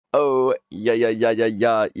Yeah, yeah, yeah, yeah,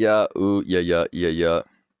 yeah, yeah. Ooh, yeah, yeah, yeah, yeah.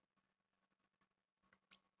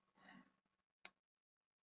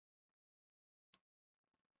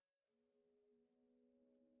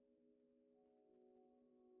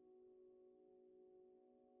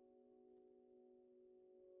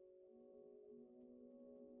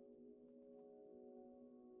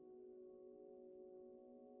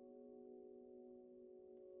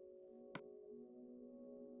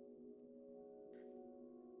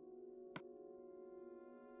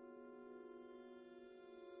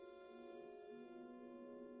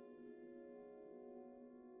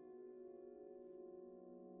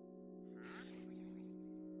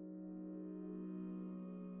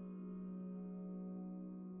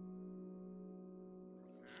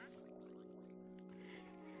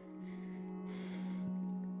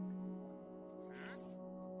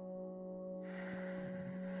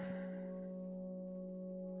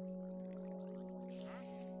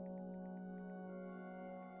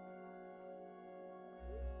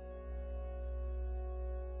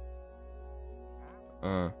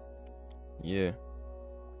 Yeah.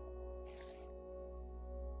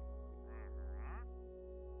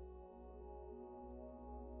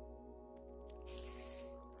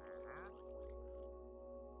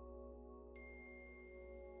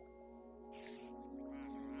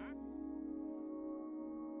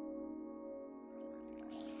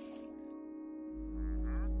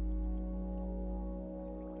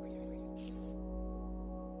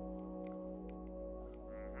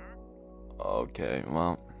 Okay,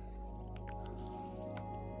 well.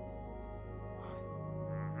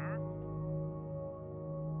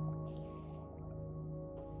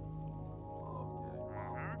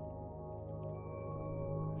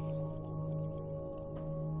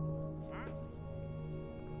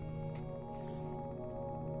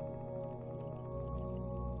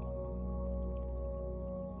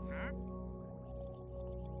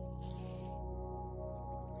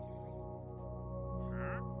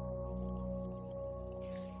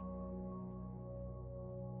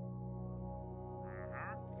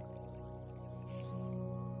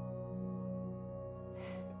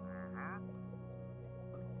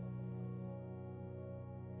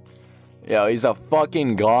 Yo, he's a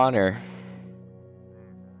fucking goner.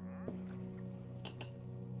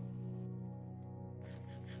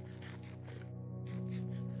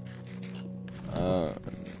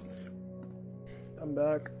 I'm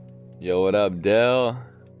back. Yo, what up, Dill?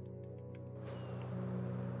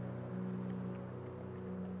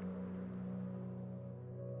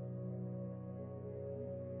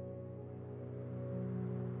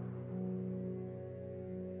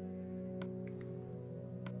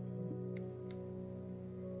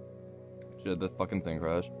 Shit, this fucking thing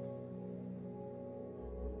crashed.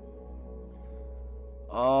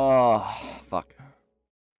 Oh, fuck.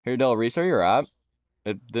 Here, Dill, restart your app.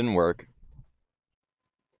 It didn't work.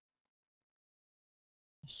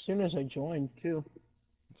 As soon as I joined, too.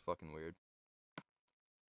 It's fucking weird.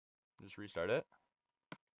 Just restart it.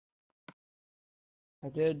 I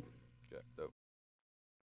did. Okay, dope.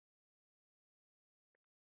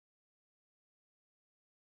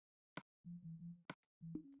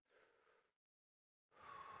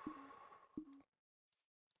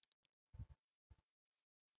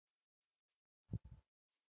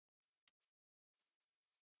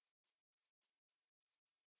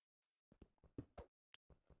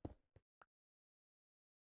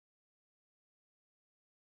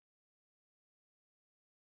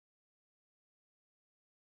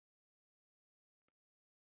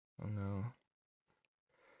 Oh no.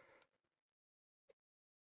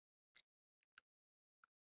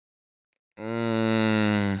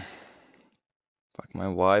 Fuck my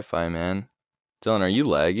Wi-Fi, man. Dylan, are you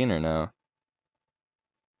lagging or no?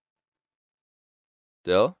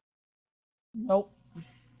 Dill? Nope.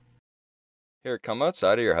 Here, come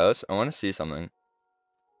outside of your house. I want to see something.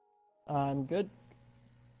 I'm good.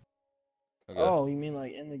 Okay. Oh, you mean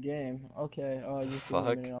like in the game? Okay. Just give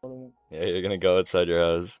me a Fuck. minute. Yeah, you're gonna go outside your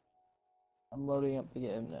house. I'm loading up the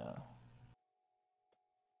game now.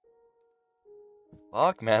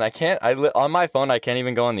 Fuck, man. I can't. On my phone, I can't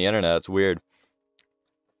even go on the internet. It's weird.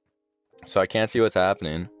 So I can't see what's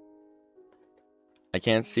happening. I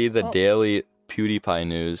can't see the daily PewDiePie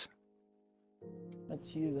news.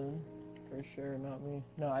 That's you then. For sure, not me.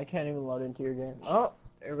 No, I can't even load into your game. Oh,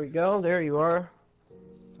 there we go. There you are.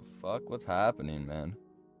 The fuck? What's happening, man?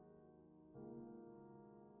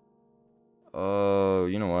 Oh,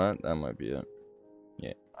 you know what? That might be it.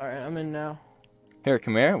 Yeah. Alright, I'm in now. Here,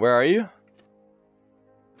 come here. Where are you?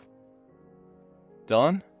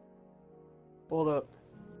 Dylan? Hold up.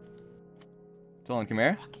 Dylan, come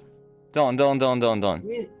here. Dylan. You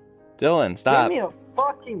mean, Dylan, Give stop. me a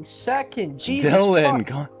fucking second. Jesus Dylan,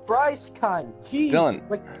 fucking Christ, cunt. Jeez. Dylan.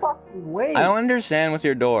 Like, fucking wait. I don't understand with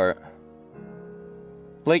your door.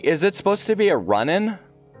 Like, is it supposed to be a run-in?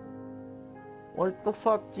 What the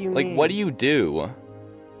fuck do you Like, mean? what do you do?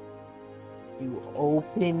 You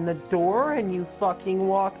open the door and you fucking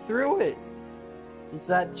walk through it. Is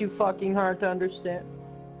that too fucking hard to understand?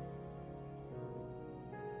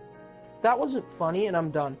 That wasn't funny, and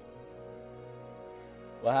I'm done.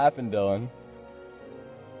 What happened, Dylan?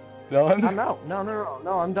 Dylan? I'm out. No,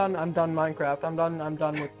 I'm done. I'm done Minecraft. I'm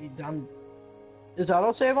done with you. Is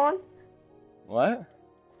autosave on? What?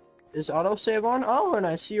 Is autosave on? Oh, and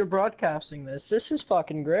I see you're broadcasting this. This is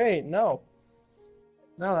fucking great. No,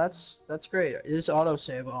 that's great. Is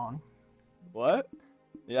autosave on? What?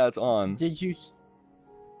 Yeah, it's on. Did you?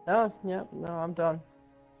 Oh, yeah. No, I'm done.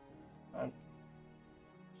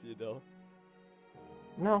 See you, Dill.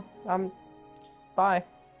 No, I'm. Bye.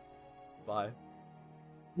 Bye.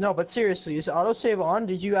 No, but seriously, is autosave on?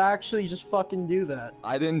 Did you actually just fucking do that?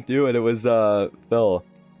 I didn't do it. It was, Phil.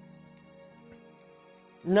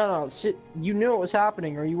 No, you knew it was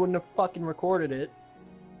happening, or you wouldn't have fucking recorded it.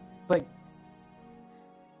 Like,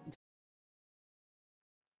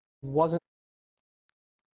 wasn't.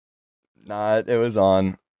 Nah, it was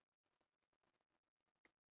on.